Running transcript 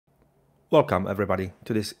Welcome everybody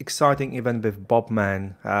to this exciting event with Bob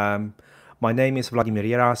Mann. My name is Vladimir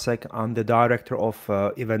Jerásek. I'm the Director of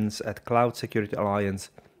Events at Cloud Security Alliance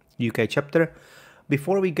UK chapter.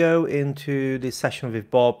 Before we go into this session with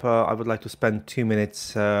Bob, I would like to spend 2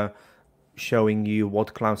 minutes showing you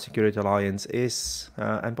what Cloud Security Alliance is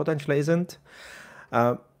and potentially isn't.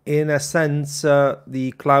 In a sense,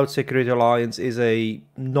 the Cloud Security Alliance is a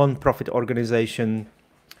non-profit organization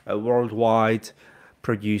worldwide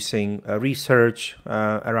producing research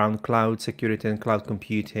around cloud security and cloud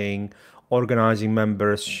computing, organizing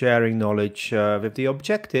members, sharing knowledge with the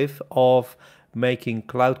objective of making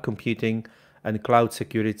cloud computing and cloud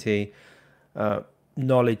security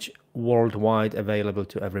knowledge worldwide available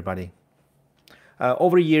to everybody.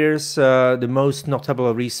 Over years, the most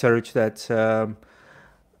notable research that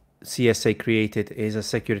CSA created is a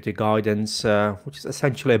security guidance, which is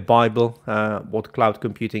essentially a Bible, what cloud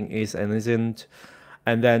computing is and isn't.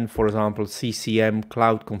 And then, for example, CCM,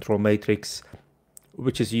 Cloud Control Matrix,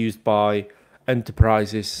 which is used by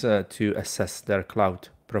enterprises to assess their cloud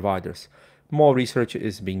providers. More research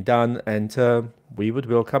is being done, and we would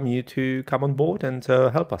welcome you to come on board and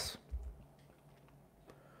help us.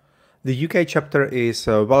 The UK chapter is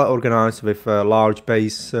well organized with a large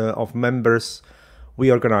base of members. We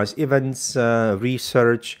organize events,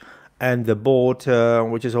 research, and the board,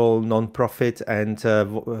 which is all non-profit and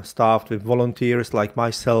staffed with volunteers like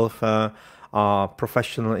myself, are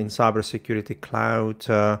professional in cybersecurity,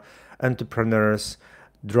 cloud, entrepreneurs,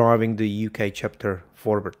 driving the UK chapter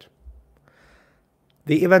forward.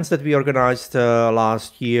 The events that we organized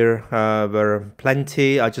last year were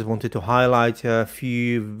plenty. I just wanted to highlight a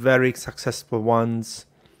few very successful ones,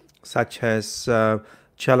 such as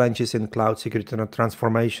challenges in cloud security and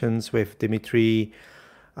transformations with Dimitri,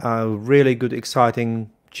 really good, exciting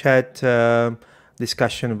chat,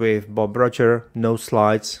 discussion with Bob Roger, no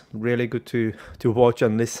slides, really good to watch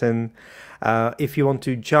and listen. If you want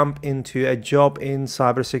to jump into a job in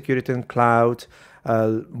cybersecurity and cloud,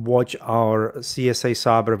 watch our CSA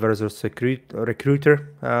Cyber versus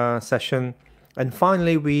Recruiter session. And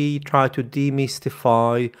finally, we try to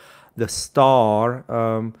demystify the STAR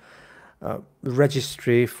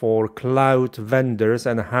registry for cloud vendors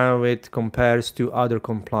and how it compares to other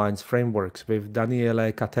compliance frameworks with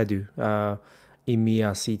Daniele Catedu,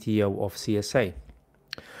 EMEA CTO of CSA.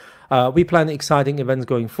 We plan exciting events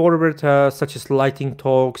going forward, such as lightning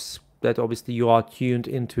talks that obviously you are tuned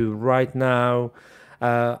into right now,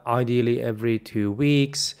 ideally every 2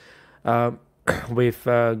 weeks, with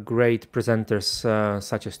great presenters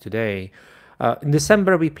such as today. In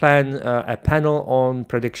December, we plan a panel on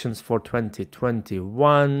predictions for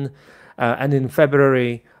 2021. And in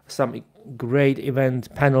February, some great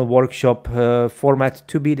event panel workshop format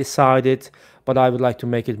to be decided. But I would like to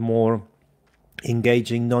make it more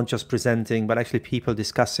engaging, not just presenting, but actually people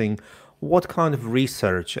discussing what kind of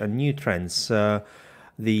research and new trends the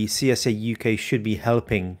CSA UK should be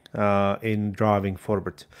helping in driving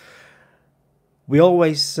forward. We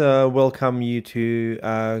always welcome you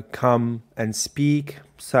to come and speak,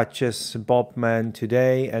 such as Bob Mann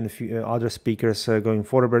today and a few other speakers going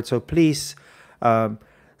forward. So please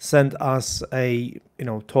send us a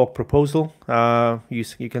talk proposal.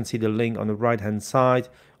 You can see the link on the right-hand side,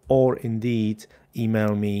 or indeed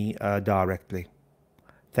email me directly.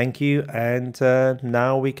 Thank you, and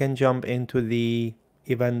now we can jump into the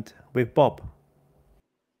event with Bob.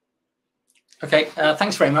 Okay,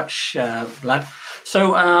 thanks very much, Vlad.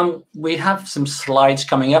 So we have some slides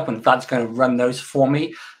coming up, and Vlad's going to run those for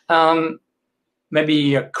me.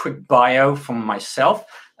 Maybe a quick bio from myself.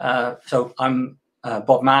 So I'm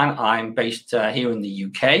Bob Mann. I'm based here in the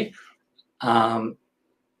UK.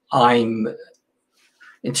 I'm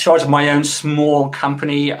in charge of my own small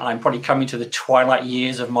company. I'm probably coming to the twilight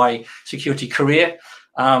years of my security career,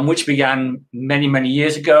 which began many, many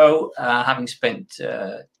years ago, having spent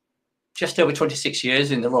just over 26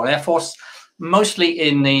 years in the Royal Air Force, mostly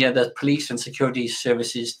in the police and security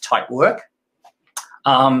services type work.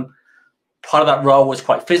 Part of that role was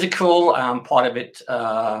quite physical, part of it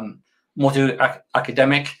more to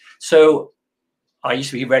academic. So I used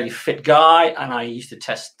to be a very fit guy, and I used to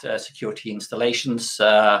test security installations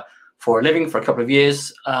for a living for a couple of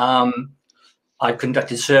years. I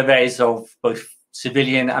conducted surveys of both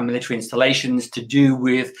civilian and military installations to do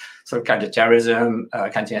with sort of counterterrorism,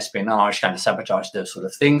 counter-espionage, counter-sabotage, those sort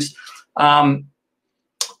of things. And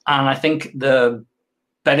I think the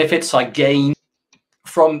benefits I gained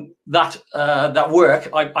from that work,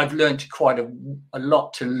 I've learned quite a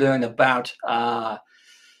lot to learn about how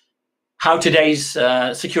today's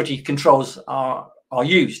security controls are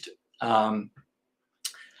used.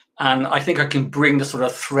 And I think I can bring the sort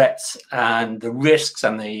of threats and the risks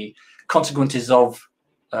and the consequences of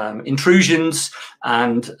intrusions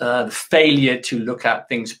and the failure to look at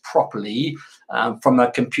things properly from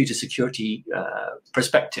a computer security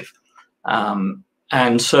perspective.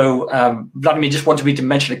 And so Vladimir just wanted me to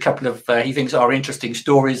mention a couple of, he thinks, are interesting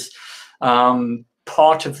stories.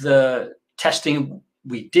 Part of the testing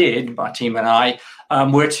we did, my team and I,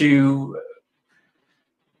 were to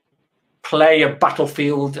play a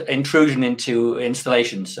battlefield intrusion into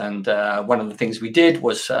installations. And one of the things we did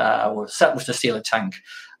was to steal a tank.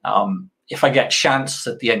 If I get a chance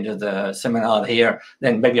at the end of the seminar here,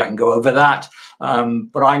 then maybe I can go over that.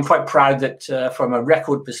 But I'm quite proud that from a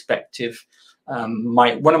record perspective,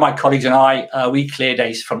 one of my colleagues and I, we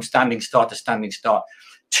cleared from standing start to standing start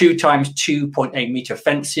 2 times 2.8 meter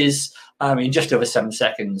fences in just over 7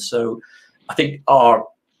 seconds. So I think our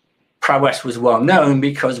prowess was well known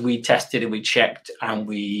because we tested and we checked and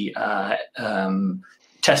we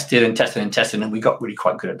tested and tested and tested, and we got really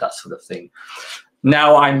quite good at that sort of thing.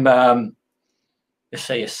 Now I'm, let's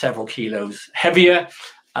say, several kilos heavier,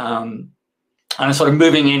 and I'm sort of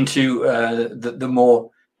moving into the more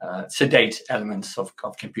sedate elements of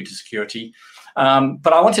computer security.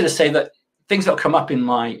 But I wanted to say that things that will come up in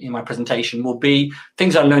my presentation will be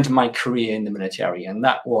things I learned in my career in the military, and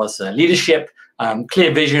that was leadership,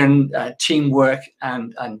 clear vision, teamwork,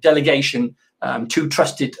 and delegation to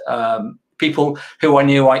trusted people who I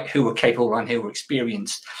knew who were capable and who were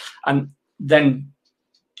experienced. And then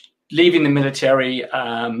leaving the military,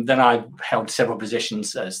 then I held several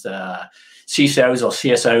positions as CISOs or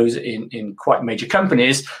CSOs in quite major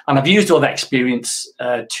companies, and I've used all that experience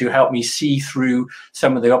to help me see through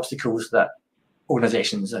some of the obstacles that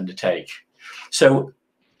organizations undertake. So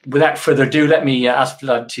without further ado, let me ask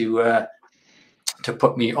Vlad to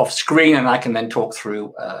put me off screen, and I can then talk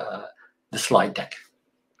through the slide deck.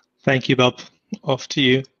 Thank you, Bob. Off to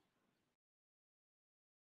you.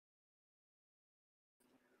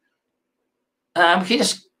 Can you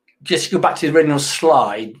just go back to the original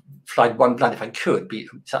slide 1, Vlad, if I could? Is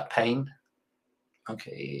that pain?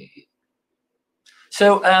 Okay.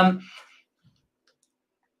 So,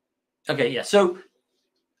 okay, yeah. So,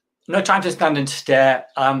 no time to stand and stare.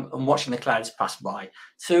 I'm watching the clouds pass by.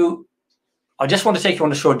 So, I just want to take you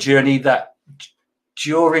on a short journey that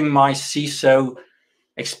during my CISO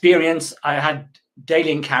experience, I had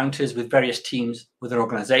daily encounters with various teams with an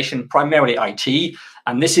organization, primarily IT.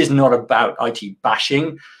 And this is not about IT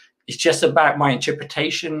bashing. It's just about my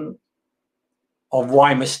interpretation of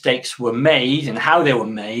why mistakes were made and how they were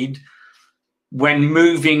made when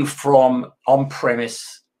moving from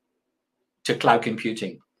on-premise to cloud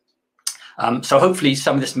computing. So hopefully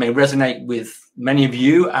some of this may resonate with many of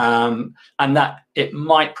you, and that it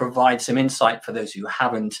might provide some insight for those who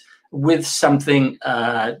haven't, with something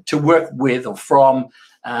to work with or from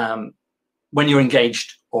when you're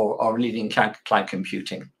engaged or leading cloud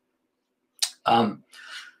computing.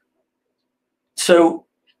 So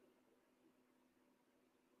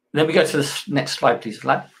then we go to the next slide, please,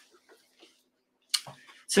 Vlad.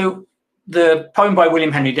 So the poem by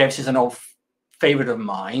William Henry Davis is an old favorite of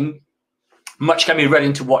mine. Much can be read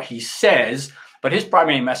into what he says, but his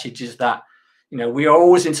primary message is that, you know, we are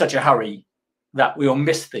always in such a hurry that we will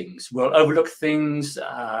miss things, we'll overlook things,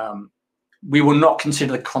 we will not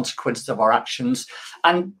consider the consequences of our actions,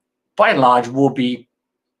 and by and large, we'll be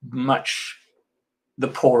much the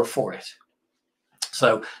poorer for it.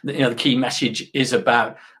 So, you know, the key message is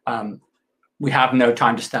about we have no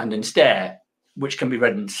time to stand and stare, which can be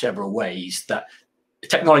read in several ways, that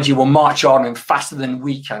technology will march on and faster than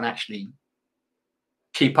we can actually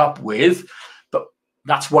keep up with. But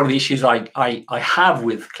that's one of the issues I have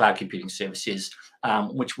with cloud computing services,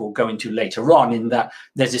 which we'll go into later on, in that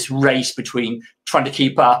there's this race between trying to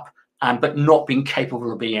keep up but not being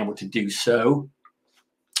capable of being able to do so.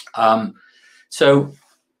 So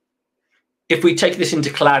if we take this into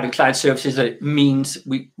cloud and cloud services, it means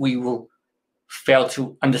we will fail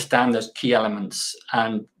to understand those key elements,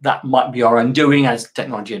 and that might be our undoing as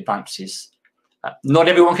technology advances. Not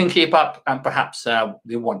everyone can keep up, and perhaps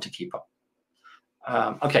they want to keep up.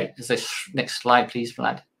 Okay, is this next slide, please,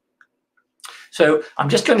 Vlad? So I'm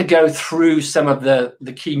just going to go through some of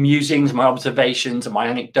the key musings, my observations, and my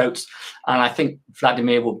anecdotes, and I think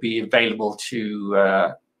Vladimir will be available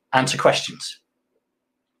to answer questions.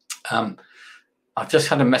 I've just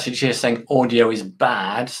had a message here saying audio is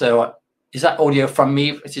bad. So is that audio from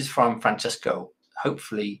me? It is from Francesco.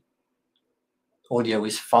 Hopefully audio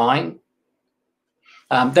is fine.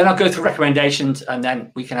 Then I'll go through recommendations, and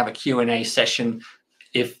then we can have a Q&A session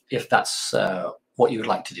if that's what you would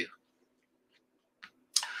like to do.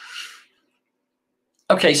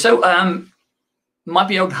 Okay, so might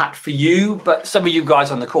be old hat for you, but some of you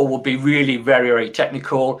guys on the call will be really very, very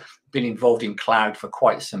technical, been involved in cloud for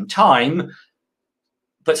quite some time,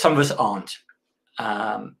 but some of us aren't.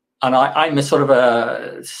 And I'm a sort of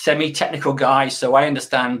a semi-technical guy, so I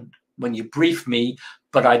understand when you brief me,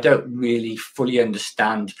 but I don't really fully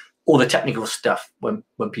understand all the technical stuff when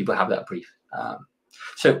people have that brief.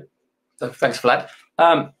 So thanks for that.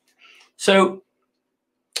 So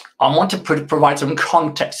I want to provide some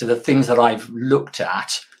context to the things that I've looked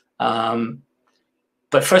at.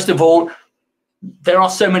 But first of all, there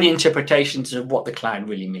are so many interpretations of what the cloud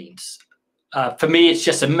really means. For me, it's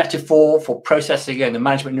just a metaphor for processing and the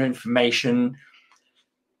management of information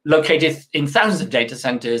located in thousands of data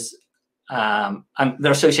centers and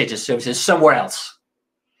their associated services somewhere else.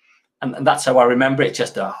 And that's how I remember it,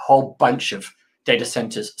 just a whole bunch of data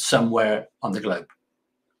centers somewhere on the globe.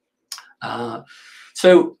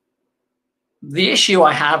 So the issue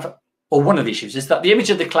I have, or one of the issues, is that the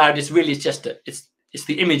image of the cloud is really just it's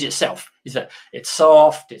the image itself. Is that it's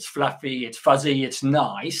soft, it's fluffy, it's fuzzy, it's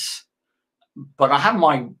nice. But I have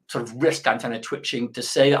my sort of wrist antenna twitching to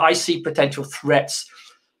say that I see potential threats,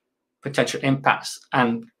 potential impacts,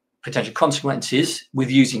 and potential consequences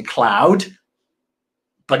with using cloud.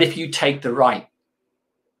 But if you take the right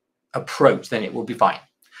approach, then it will be fine.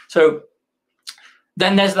 So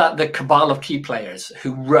then there's the cabal of key players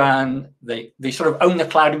who they sort of own the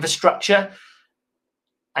cloud infrastructure.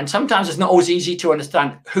 And sometimes it's not always easy to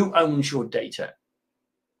understand who owns your data.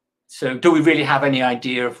 So do we really have any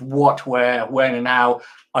idea of what, where, when, and how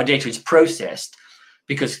our data is processed?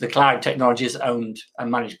 Because the cloud technology is owned and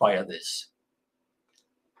managed by others.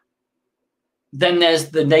 Then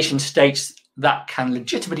there's the nation states that can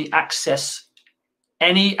legitimately access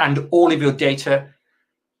any and all of your data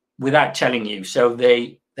without telling you. So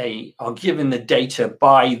they are given the data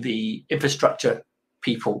by the infrastructure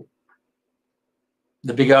people,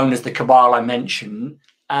 the big owners, the cabal I mentioned,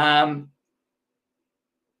 and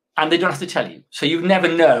they don't have to tell you. So you never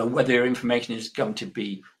know whether your information is going to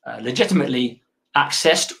be legitimately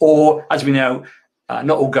accessed, or, as we know,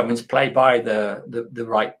 not all governments play by the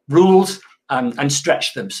right rules and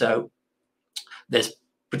stretch them. So there's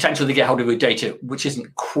potential to get hold of your data, which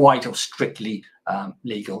isn't quite or strictly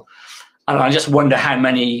legal. And I just wonder how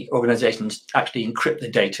many organizations actually encrypt the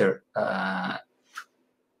data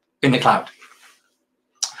in the cloud.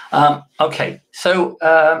 Okay, so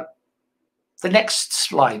the next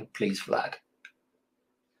slide, please, Vlad.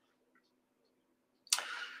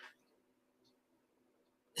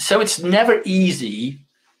 So it's never easy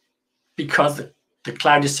because the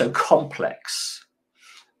cloud is so complex.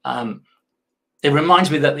 It reminds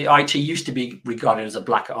me that the IT used to be regarded as a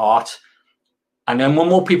black art. And then when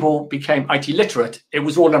more people became IT literate, it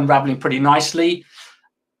was all unraveling pretty nicely.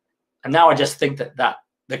 And now I just think that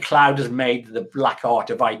the cloud has made the black art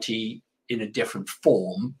of IT in a different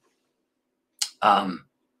form. I'm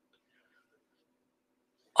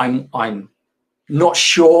not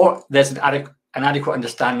sure there's an adequate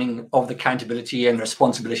understanding of the accountability and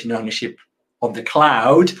responsibility and ownership of the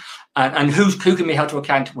cloud, and who can be held to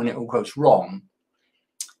account when it all goes wrong.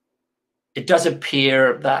 It does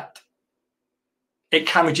appear that it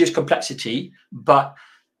can reduce complexity, but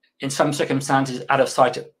in some circumstances, out of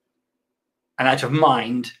sight and out of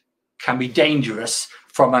mind can be dangerous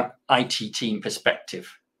from an IT team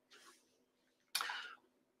perspective.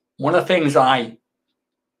 One of the things I've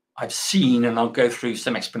seen, and I'll go through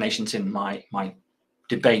some explanations in my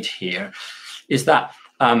debate here, is that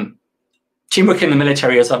teamwork in the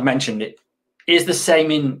military, as I've mentioned, it is the same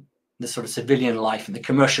in the sort of civilian life, in the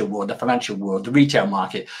commercial world, the financial world, the retail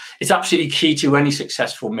market. It's absolutely key to any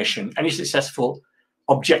successful mission, any successful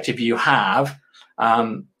objective you have.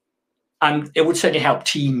 And it would certainly help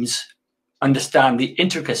teams understand the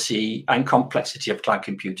intricacy and complexity of cloud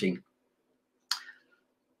computing.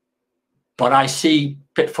 But I see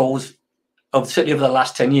pitfalls certainly over the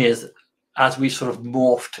last 10 years as we sort of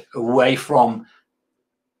morphed away from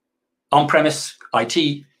on-premise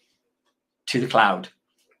IT to the cloud.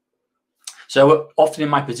 So often in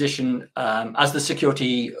my position as the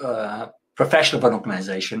security professional of an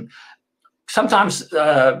organization, sometimes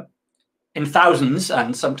in thousands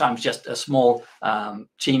and sometimes just a small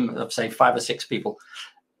team of, say, 5 or 6 people,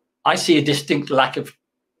 I see a distinct lack of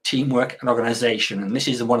teamwork and organization, and this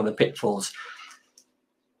is one of the pitfalls.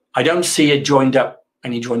 I don't see any joined up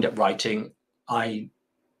writing. There's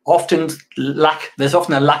often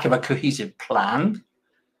a lack of a cohesive plan.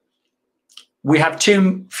 We have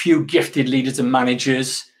too few gifted leaders and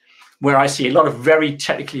managers, where I see a lot of very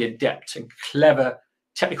technically adept and clever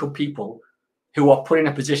technical people who are put in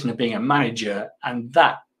a position of being a manager, and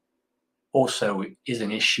that also is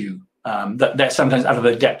an issue, that they're sometimes out of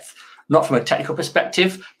their depth, not from a technical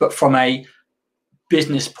perspective, but from a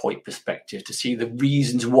business point perspective, to see the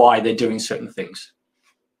reasons why they're doing certain things.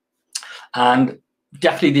 And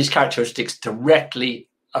definitely these characteristics directly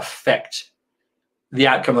affect the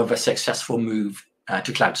outcome of a successful move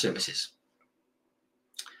to cloud services.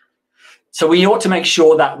 So we ought to make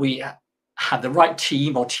sure that we have the right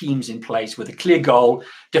team or teams in place with a clear goal,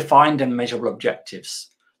 defined and measurable objectives.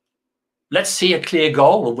 Let's see a clear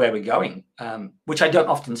goal of where we're going, which I don't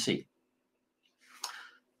often see.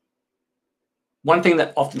 One thing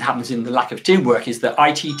that often happens in the lack of teamwork is that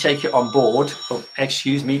IT take it on board. Oh,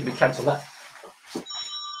 excuse me, we cancel that.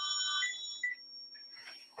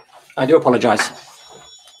 I do apologize.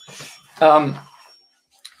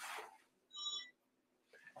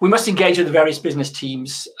 We must engage with the various business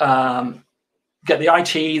teams, get the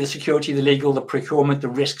IT, the security, the legal, the procurement, the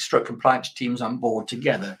risk/compliance teams on board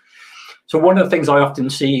together. So one of the things I often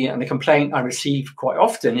see, and the complaint I receive quite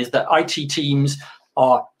often, is that IT teams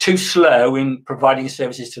are too slow in providing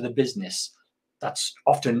services to the business. That's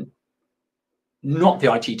often not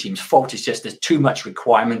the IT team's fault. It's just there's too much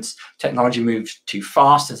requirements. Technology moves too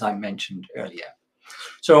fast, as I mentioned earlier.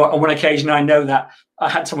 So on one occasion, I know that I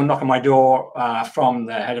had someone knock on my door from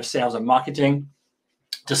the head of sales and marketing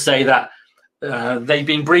to say that they've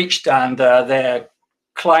been breached and their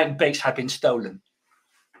client base had been stolen.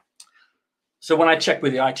 So when I checked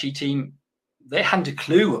with the IT team, they hadn't a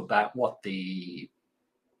clue about what the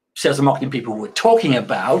sales and marketing people were talking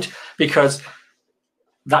about, because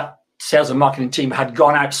that sales and marketing team had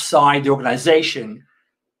gone outside the organization,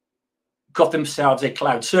 got themselves a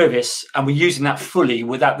cloud service, and were using that fully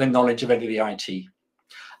without the knowledge of any of the IT.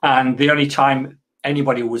 And the only time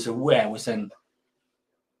anybody was aware was when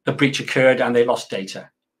the breach occurred and they lost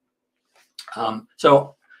data.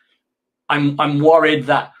 So I'm worried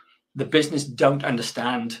that the business don't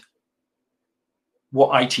understand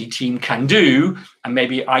what IT team can do, and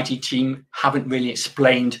maybe IT team haven't really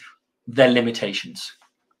explained their limitations.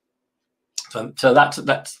 So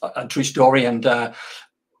that's a true story, and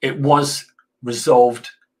it was resolved,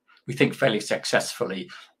 we think, fairly successfully.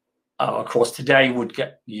 Of course, today would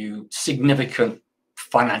get you significant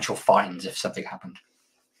financial fines if something happened.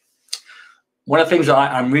 One of the things that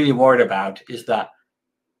I'm really worried about is that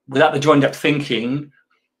without the joined-up thinking,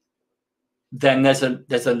 then there's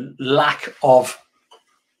a lack of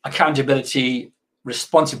accountability,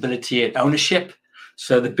 responsibility, and ownership.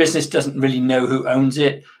 So the business doesn't really know who owns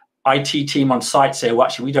it. IT team on site say, well,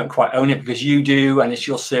 actually, we don't quite own it because you do, and it's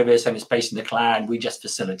your service and it's based in the cloud. We just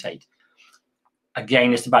facilitate.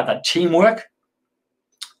 Again, it's about that teamwork.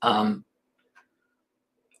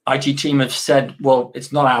 IT team have said, well,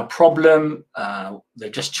 it's not our problem.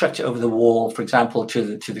 They've just chucked it over the wall, for example,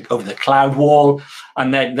 over the cloud wall,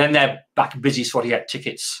 and then they're back busy sorting out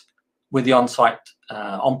tickets with the on-site,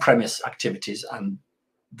 on-premise activities, and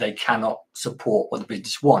they cannot support what the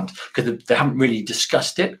business want because they haven't really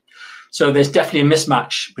discussed it. So there's definitely a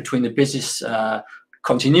mismatch between the business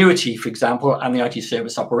continuity, for example, and the IT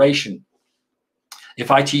service operation. If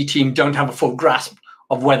IT team don't have a full grasp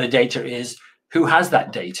of where the data is, who has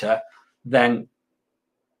that data, then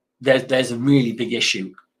there's a really big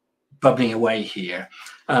issue bubbling away here.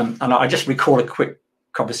 And I just recall a quick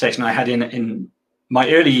conversation I had in my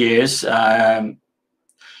early years,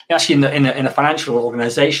 actually in a financial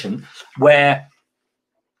organization, where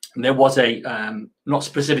there was a not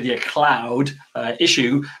specifically a cloud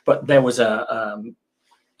issue, but there was a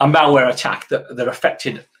malware attack that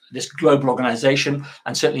affected this global organization,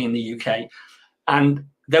 and certainly in the UK. And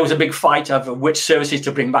there was a big fight over which services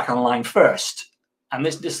to bring back online first. And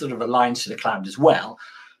this sort of aligns to the cloud as well.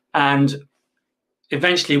 And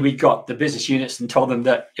eventually we got the business units and told them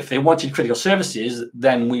that if they wanted critical services,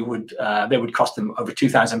 then they would cost them over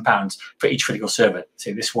 £2,000 for each critical server.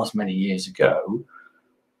 So this was many years ago.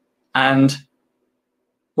 And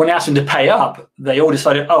when I asked them to pay up, they all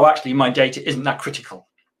decided, oh, actually, my data isn't that critical.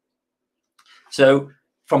 So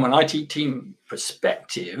from an IT team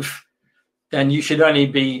perspective, then you should only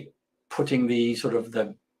be putting the sort of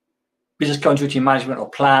the business continuity management or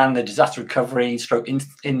plan, the disaster recovery, stroke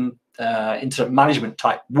incident management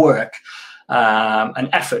type work and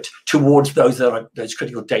effort towards those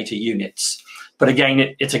critical data units. But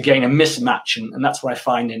again, it's again a mismatch, and that's what I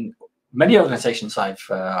find in many organizations I've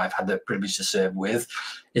had the privilege to serve with,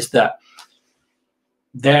 is that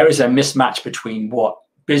there is a mismatch between what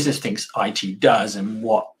business thinks IT does and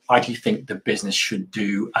what IT think the business should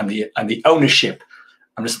do, and the ownership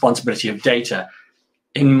and responsibility of data.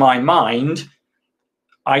 In my mind,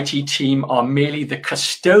 IT team are merely the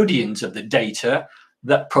custodians of the data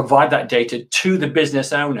that provide that data to the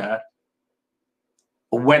business owner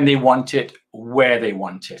when they want it, where they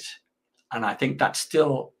want it. And I think that's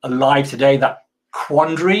still alive today, that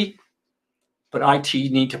quandary. But IT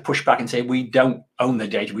need to push back and say, we don't own the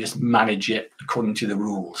data, we just manage it according to the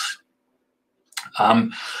rules.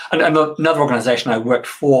 And another organization I worked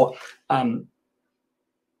for,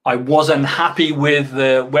 I was unhappy with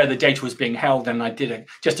where the data was being held, and I did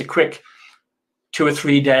just a quick 2 or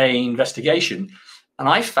 3 day investigation. And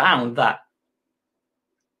I found that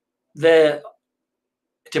the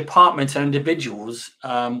departments and individuals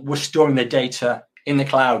were storing their data in the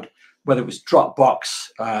cloud, whether it was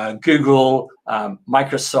Dropbox, Google,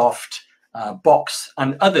 Microsoft, Box,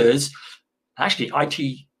 and others. Actually,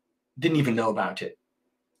 IT didn't even know about it.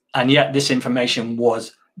 And yet this information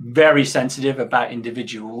was very sensitive about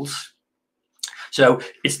individuals. So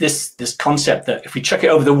it's this concept that if we chuck it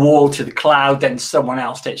over the wall to the cloud, then someone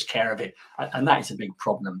else takes care of it. And that is a big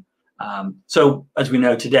problem. So as we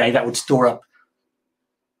know today, that would store up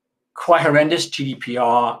quite horrendous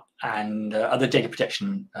GDPR and other data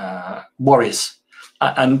protection worries.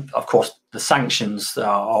 And of course, the sanctions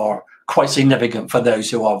are quite significant for those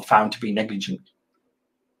who are found to be negligent.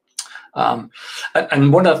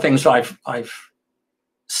 And one of the things I've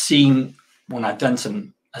seen when I've done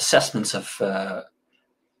some assessments of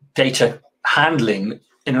data handling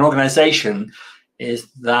in an organization is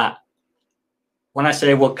that when I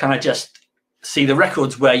say, well, can I just see the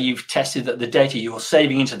records where you've tested that the data you're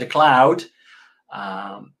saving into the cloud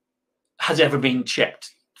has ever been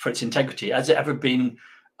checked for its integrity? Has it ever been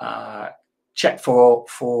checked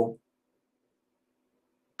for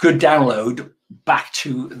good download back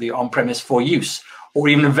to the on-premise for use, or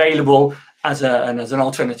even available as an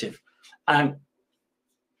alternative? And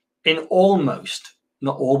in almost,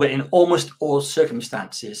 not all, but in almost all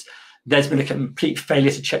circumstances, there's been a complete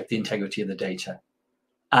failure to check the integrity of the data.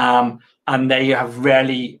 And they have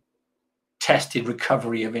rarely tested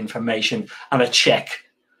recovery of information and a check.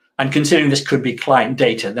 And considering this could be client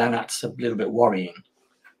data, then that's a little bit worrying.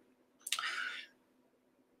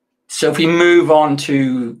 So if we move on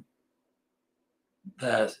to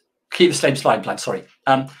keep the same slide, Vlad, sorry.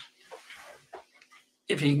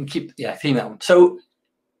 If you can keep, yeah, keep that one. So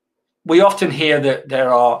we often hear that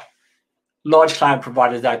there are large cloud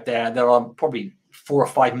providers out there. There are probably 4 or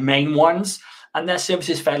 5 main ones, and their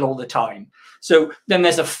services fail all the time. So then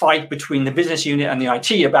there's a fight between the business unit and the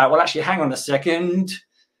IT about, well, actually, hang on a second,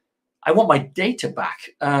 I want my data back.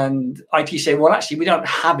 And IT say, well, actually, we don't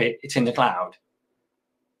have it. It's in the cloud.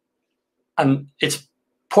 And it's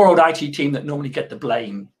poor old IT team that normally get the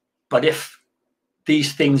blame. But if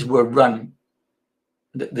these things were run,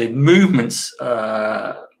 the movements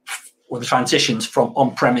or the transitions from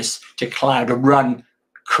on-premise to cloud are run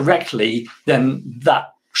correctly, then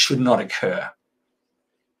that should not occur.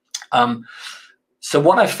 So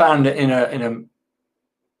what I found in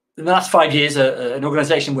the last 5 years, an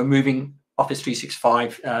organization were moving Office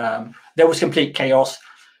 365, there was complete chaos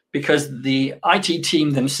because the IT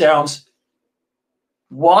team themselves,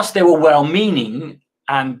 whilst they were well-meaning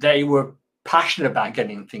and they were passionate about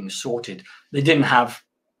getting things sorted, they didn't have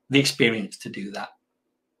the experience to do that.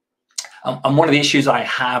 And one of the issues I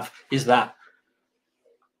have is that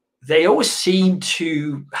they always seem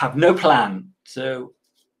to have no plan, so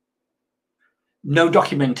no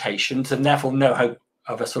documentations, and therefore no hope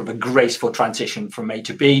of a sort of a graceful transition from A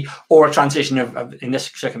to B, or a transition of in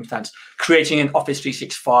this circumstance, creating an Office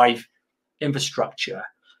 365 infrastructure.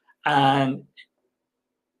 And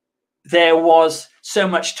there was so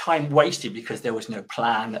much time wasted because there was no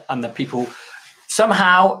plan, and the people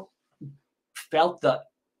somehow felt that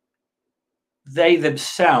they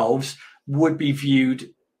themselves would be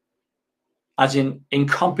viewed as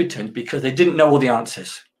incompetent because they didn't know all the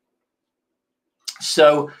answers.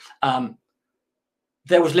 So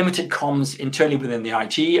there was limited comms internally within the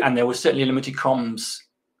IT, and there was certainly limited comms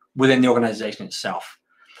within the organization itself.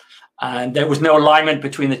 And there was no alignment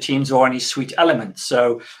between the teams or any suite elements.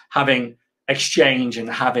 So having Exchange and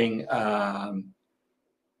having,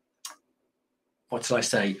 what shall I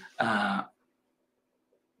say,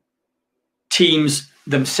 teams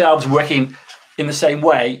themselves working in the same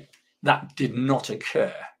way, that did not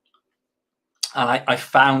occur. And I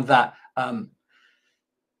found that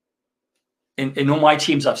in all my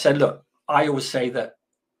teams, I've said, look, I always say that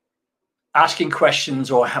asking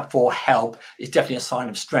questions or for help is definitely a sign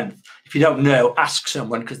of strength. If you don't know, ask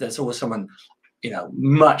someone, because there's always someone,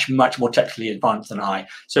 much, much more technically advanced than I.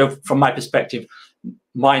 So from my perspective,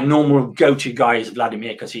 my normal go-to guy is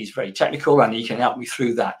Vladimir, because he's very technical and he can help me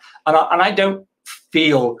through that. And I don't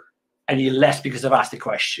feel any less because I've asked a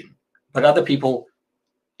question, but other people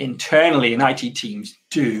internally in IT teams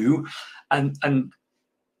do. And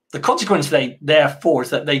the consequence therefore is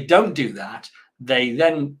that they don't do that. They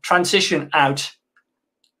then transition out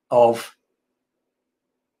of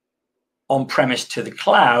on-premise to the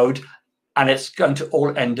cloud, and it's going to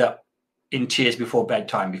all end up in tears before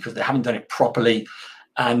bedtime because they haven't done it properly,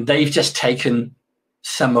 and they've just taken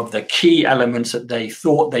some of the key elements that they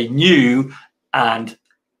thought they knew, and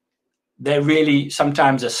they're really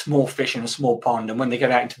sometimes a small fish in a small pond. And when they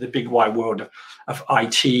get out into the big wide world of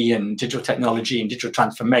IT and digital technology and digital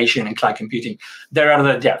transformation and cloud computing, they're out of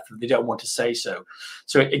their depth. They don't want to say so.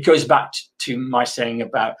 So it goes back to my saying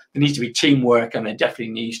about there needs to be teamwork, and there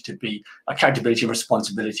definitely needs to be accountability and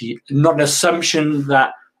responsibility, not an assumption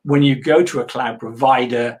that when you go to a cloud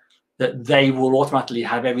provider that they will automatically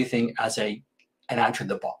have everything as an out of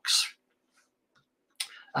the box.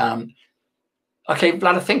 Okay,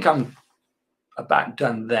 Vlad, I think I'm about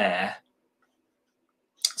done there.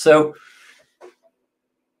 So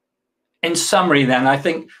in summary then, I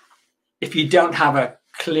think if you don't have a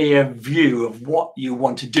clear view of what you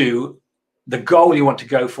want to do, the goal you want to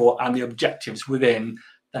go for, and the objectives within,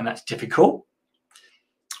 then that's difficult.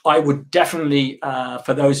 I would definitely,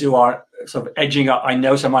 for those who are sort of edging up, I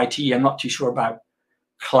know some IT, I'm not too sure about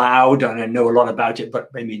cloud, and I know a lot about it, but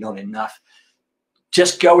maybe not enough.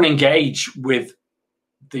 Just go and engage with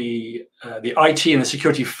the IT and the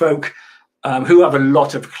security folk who have a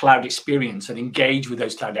lot of cloud experience, and engage with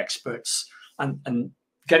those cloud experts. And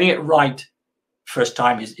getting it right first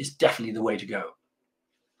time is definitely the way to go.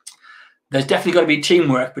 There's definitely got to be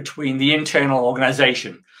teamwork between the internal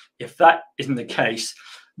organization. If that isn't the case,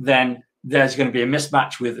 then there's going to be a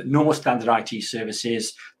mismatch with normal standard IT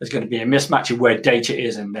services. There's going to be a mismatch of where data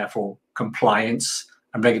is, and therefore compliance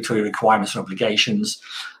and regulatory requirements and obligations,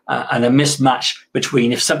 and a mismatch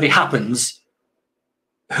between, if something happens,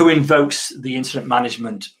 who invokes the incident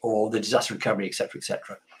management or the disaster recovery, et cetera, et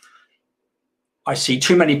cetera. I see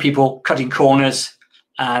too many people cutting corners,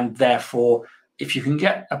 and therefore, if you can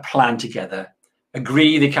get a plan together,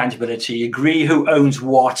 agree the accountability, agree who owns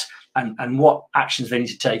what, and what actions they need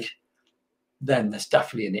to take, then there's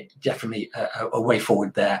definitely a way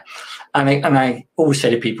forward there. And I always say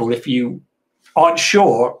to people, if you aren't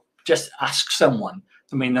sure, just ask someone.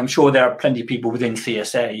 I mean, I'm sure there are plenty of people within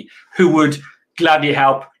CSA who would gladly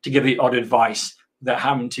help to give the odd advice without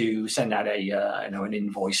having to send out an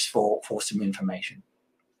invoice for some information.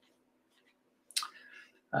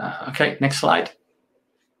 Okay, next slide.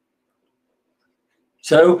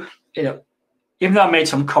 So, even though I made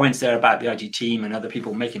some comments there about the IT team and other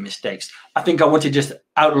people making mistakes, I think I want to just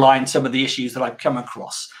outline some of the issues that I've come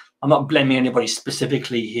across. I'm not blaming anybody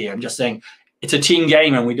specifically here. I'm just saying it's a team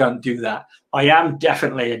game, and we don't do that. I am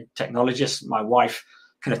definitely a technologist. My wife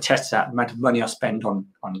can attest to that, the amount of money I spend on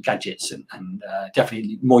gadgets, and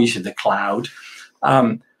definitely more use of the cloud.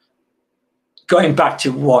 Going back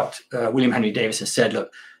to what William Henry Davis has said,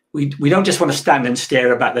 look, we don't just want to stand and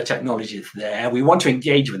stare about the technology that's there. We want to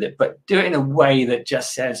engage with it, but do it in a way that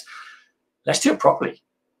just says, let's do it properly.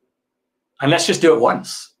 And let's just do it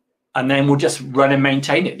once. And then we'll just run and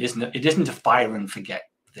maintain it. It isn't a fire and forget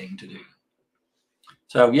thing to do.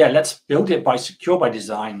 So yeah, let's build it by secure by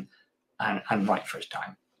design and right first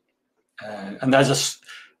time. And there's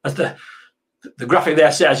as the graphic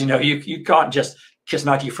there says, you can't just kiss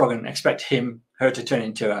an IT frog and expect her to turn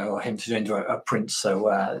into a prince.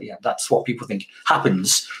 So yeah, that's what people think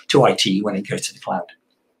happens to IT when it goes to the cloud.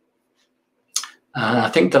 I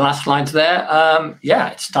think the last slide's there. Yeah,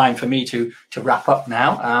 it's time for me to wrap up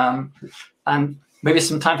now. And maybe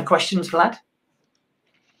some time for questions, Vlad?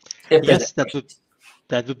 Yes,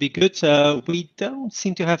 that would be good. We don't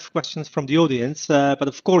seem to have questions from the audience, but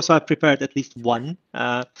of course I've prepared at least one.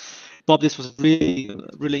 Bob, this was a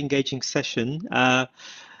really engaging session.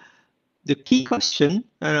 The key question,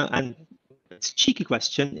 and it's a cheeky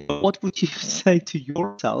question, what would you say to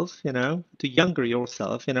yourself, to younger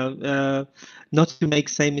yourself, not to make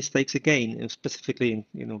same mistakes again, specifically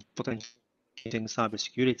in, potentially in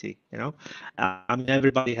cybersecurity, I mean,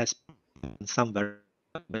 everybody has somewhere.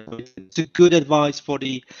 It's a good advice for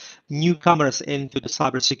the newcomers into the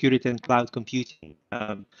cybersecurity and cloud computing,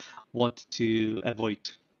 what to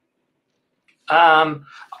avoid. I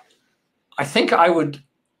think I would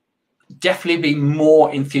definitely be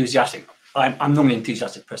more enthusiastic. I'm normally an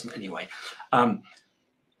enthusiastic person anyway,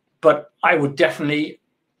 but I would definitely,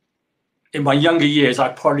 in my younger years, I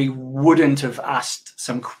probably wouldn't have asked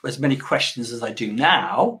as many questions as I do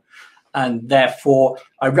now, and therefore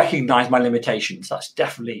I recognize my limitations. That's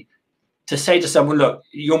definitely to say to someone, look,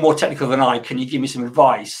 you're more technical than I, can you give me some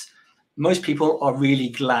advice? Most people are really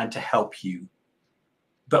glad to help you,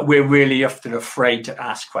 but we're really often afraid to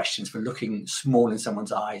ask questions. We're looking small in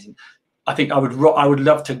someone's eyes. And I think I would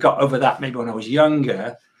love to got over that maybe when I was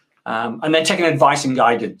younger, and then taking advice and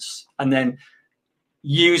guidance, and then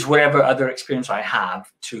use whatever other experience I have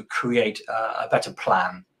to create a better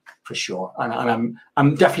plan, for sure. And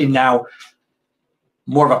I'm definitely now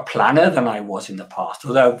more of a planner than I was in the past,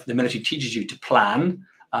 although the military teaches you to plan,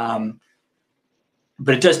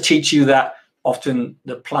 but it does teach you that often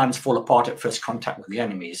the plans fall apart at first contact with the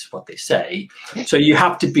enemy, is what they say. So you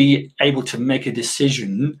have to be able to make a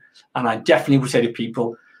decision. And I definitely would say to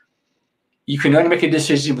people, you can only make a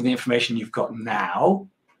decision with the information you've got now,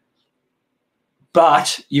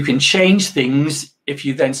 but you can change things if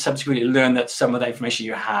you then subsequently learn that some of the information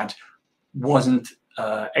you had wasn't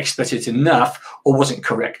explicit enough or wasn't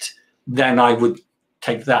correct. Then I would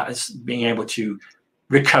take that as being able to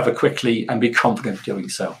recover quickly and be confident doing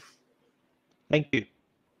so. Thank you.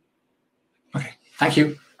 Okay, thank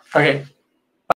you. Okay.